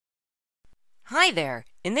Hi there!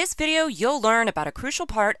 In this video, you'll learn about a crucial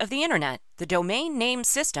part of the Internet, the Domain Name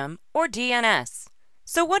System, or DNS.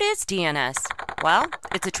 So what is DNS? Well,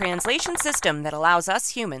 it's a translation system that allows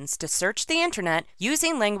us humans to search the Internet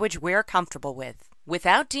using language we're comfortable with.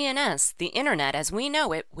 Without DNS, the Internet as we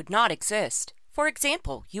know it would not exist. For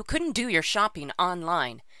example, you couldn't do your shopping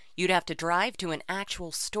online. You'd have to drive to an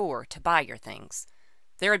actual store to buy your things.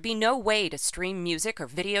 There would be no way to stream music or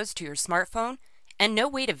videos to your smartphone, and no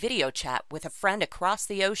way to video chat with a friend across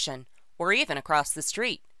the ocean, or even across the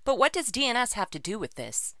street. But what does DNS have to do with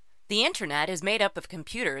this? The Internet is made up of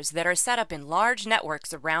computers that are set up in large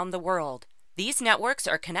networks around the world. These networks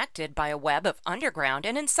are connected by a web of underground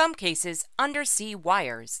and in some cases undersea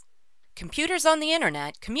wires. Computers on the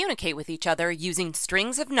Internet communicate with each other using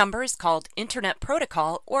strings of numbers called Internet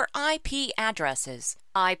Protocol or IP addresses.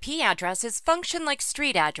 IP addresses function like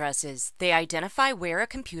street addresses. They identify where a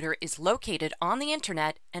computer is located on the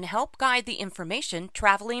Internet and help guide the information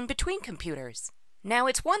traveling between computers. Now,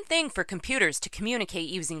 it's one thing for computers to communicate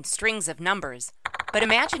using strings of numbers, but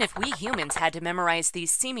imagine if we humans had to memorize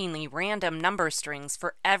these seemingly random number strings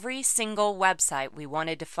for every single website we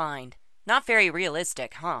wanted to find. Not very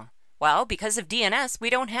realistic, huh? Well, because of DNS, we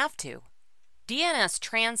don't have to. DNS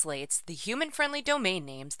translates the human-friendly domain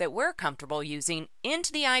names that we're comfortable using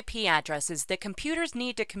into the IP addresses that computers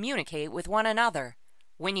need to communicate with one another.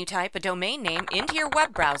 When you type a domain name into your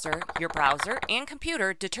web browser and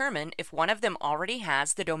computer determine if one of them already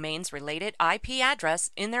has the domain's related IP address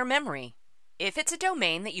in their memory. If it's a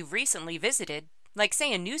domain that you've recently visited, like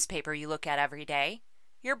say a newspaper you look at every day,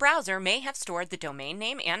 your browser may have stored the domain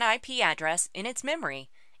name and IP address in its memory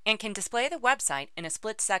and can display the website in a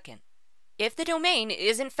split second. If the domain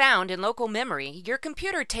isn't found in local memory, your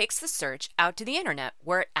computer takes the search out to the Internet,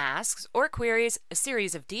 where it asks or queries a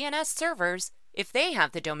series of DNS servers if they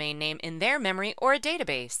have the domain name in their memory or a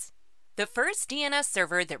database. The first DNS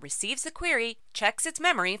server that receives the query checks its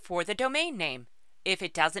memory for the domain name. If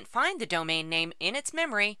it doesn't find the domain name in its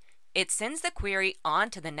memory, it sends the query on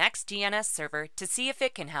to the next DNS server to see if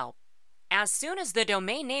it can help. As soon as the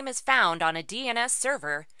domain name is found on a DNS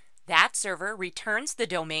server, that server returns the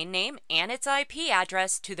domain name and its IP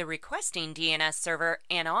address to the requesting DNS server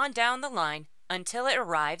and on down the line until it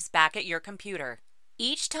arrives back at your computer.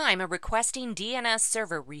 Each time a requesting DNS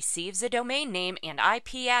server receives a domain name and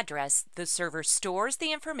IP address, the server stores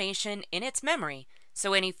the information in its memory,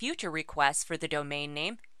 so any future requests for the domain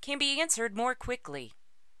name can be answered more quickly.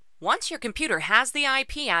 Once your computer has the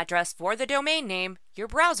IP address for the domain name, your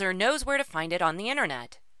browser knows where to find it on the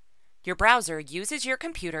Internet. Your browser uses your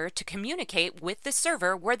computer to communicate with the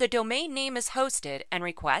server where the domain name is hosted and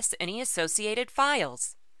requests any associated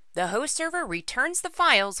files. The host server returns the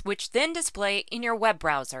files, which then display in your web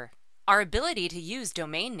browser. Our ability to use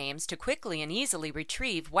domain names to quickly and easily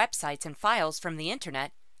retrieve websites and files from the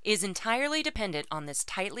Internet is entirely dependent on this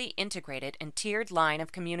tightly integrated and tiered line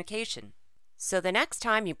of communication. So the next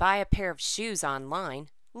time you buy a pair of shoes online,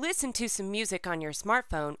 listen to some music on your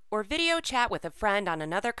smartphone, or video chat with a friend on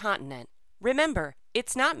another continent, remember,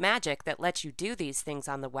 it's not magic that lets you do these things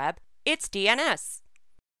on the web, it's DNS.